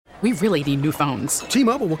We really need new phones.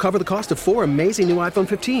 T-Mobile will cover the cost of 4 amazing new iPhone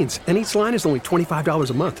 15s, and each line is only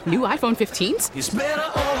 $25 a month. New iPhone 15s? It's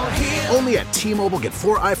better over here. Only at T-Mobile, get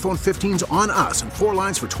 4 iPhone 15s on us and 4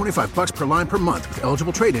 lines for $25 per line per month with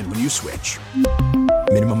eligible trade-in when you switch.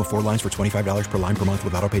 Minimum of 4 lines for $25 per line per month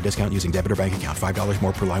with autopay discount using debit or bank account. $5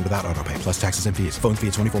 more per line without autopay, plus taxes and fees. Phone fee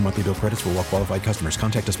at 24 monthly bill credits for well-qualified customers.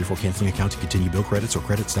 Contact us before canceling account to continue bill credits or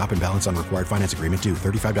credit stop and balance on required finance agreement due.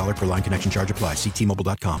 $35 per line connection charge applies. See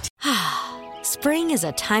T-Mobile.com. Spring is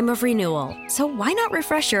a time of renewal, so why not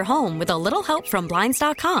refresh your home with a little help from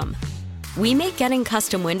Blinds.com? We make getting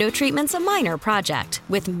custom window treatments a minor project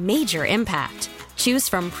with major impact. Choose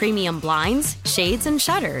from premium blinds, shades, and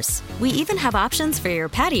shutters. We even have options for your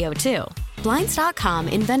patio, too. Blinds.com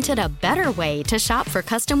invented a better way to shop for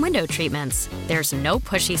custom window treatments. There's no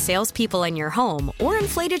pushy salespeople in your home or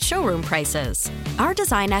inflated showroom prices. Our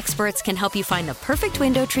design experts can help you find the perfect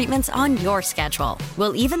window treatments on your schedule.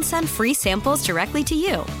 We'll even send free samples directly to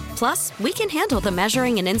you. Plus, we can handle the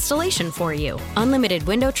measuring and installation for you. Unlimited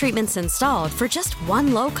window treatments installed for just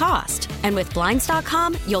one low cost. And with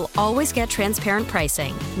Blinds.com, you'll always get transparent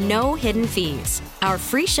pricing. No hidden fees. Our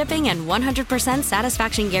free shipping and 100%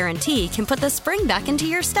 satisfaction guarantee can put the spring back into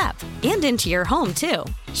your step and into your home, too.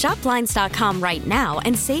 Shop Blinds.com right now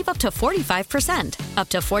and save up to 45%. Up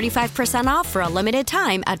to 45% off for a limited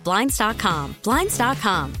time at Blinds.com.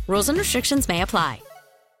 Blinds.com. Rules and restrictions may apply.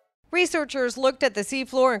 Researchers looked at the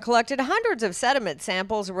seafloor and collected hundreds of sediment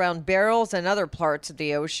samples around barrels and other parts of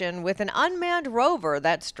the ocean with an unmanned rover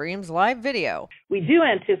that streams live video. We do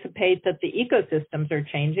anticipate that the ecosystems are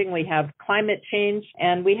changing. We have climate change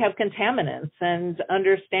and we have contaminants, and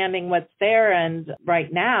understanding what's there and right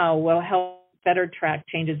now will help better track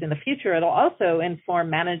changes in the future. It'll also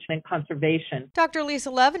inform management conservation. Dr.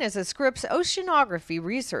 Lisa Levin is a Scripps oceanography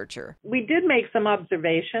researcher. We did make some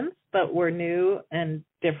observations, but were new and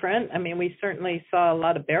different. I mean, we certainly saw a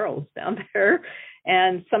lot of barrels down there,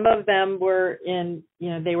 and some of them were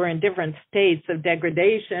they were in different states of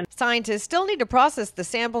degradation. Scientists still need to process the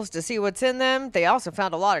samples to see what's in them. They also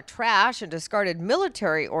found a lot of trash and discarded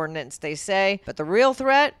military ordnance, they say. But the real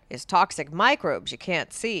threat is toxic microbes you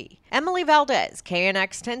can't see. Emily Valdez,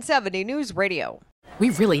 KNX 1070 News Radio.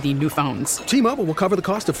 We really need new phones. T-Mobile will cover the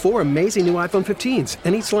cost of 4 amazing new iPhone 15s,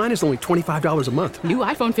 and each line is only $25 a month. New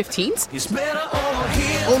iPhone 15s? It's better over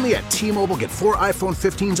here. Only at T-Mobile, get 4 iPhone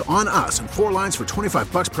 15s on us and 4 lines for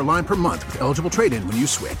 $25 per line per month with eligible trade-in when you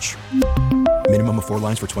switch. Minimum of 4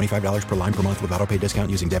 lines for $25 per line per month with autopay discount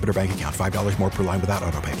using debit or bank account. $5 more per line without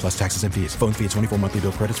autopay, plus taxes and fees. Phone fee at 24 monthly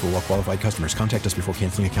bill credits for well-qualified customers. Contact us before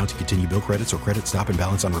canceling account to continue bill credits or credit stop and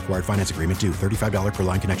balance on required finance agreement due. $35 per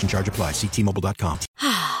line connection charge applies. See T-Mobile.com.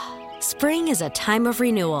 Spring is a time of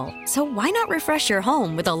renewal, so why not refresh your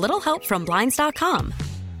home with a little help from Blinds.com?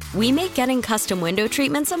 We make getting custom window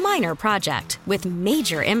treatments a minor project with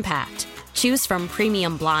major impact. Choose from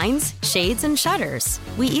premium blinds, shades, and shutters.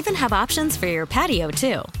 We even have options for your patio,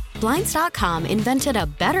 too. Blinds.com invented a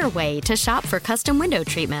better way to shop for custom window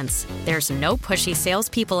treatments. There's no pushy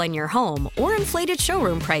salespeople in your home or inflated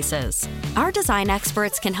showroom prices. Our design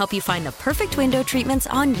experts can help you find the perfect window treatments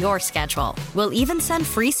on your schedule. We'll even send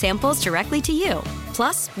free samples directly to you.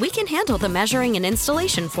 Plus, we can handle the measuring and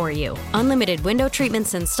installation for you. Unlimited window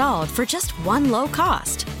treatments installed for just one low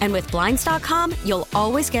cost. And with Blinds.com, you'll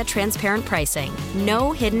always get transparent pricing.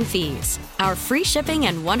 No hidden fees. Our free shipping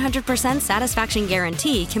and 100% satisfaction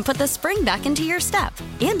guarantee can put the spring back into your step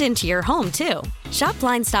and into your home, too. Shop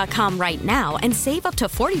Blinds.com right now and save up to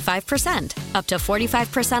 45%. Up to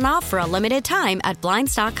 45% off for a limited time at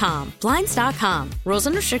Blinds.com. Blinds.com. Rules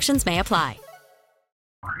and restrictions may apply.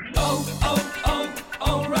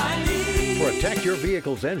 O'Reilly. Protect your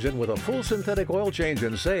vehicle's engine with a full synthetic oil change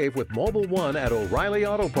and save with Mobil 1 at O'Reilly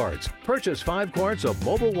Auto Parts. Purchase 5 quarts of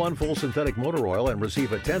Mobil 1 full synthetic motor oil and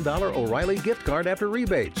receive a $10 O'Reilly gift card after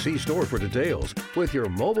rebate. See store for details. With your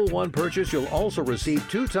Mobil 1 purchase, you'll also receive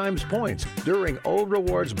 2 times points during O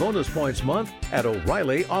Rewards Bonus Points Month at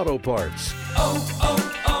O'Reilly Auto Parts.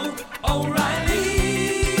 O'Reilly.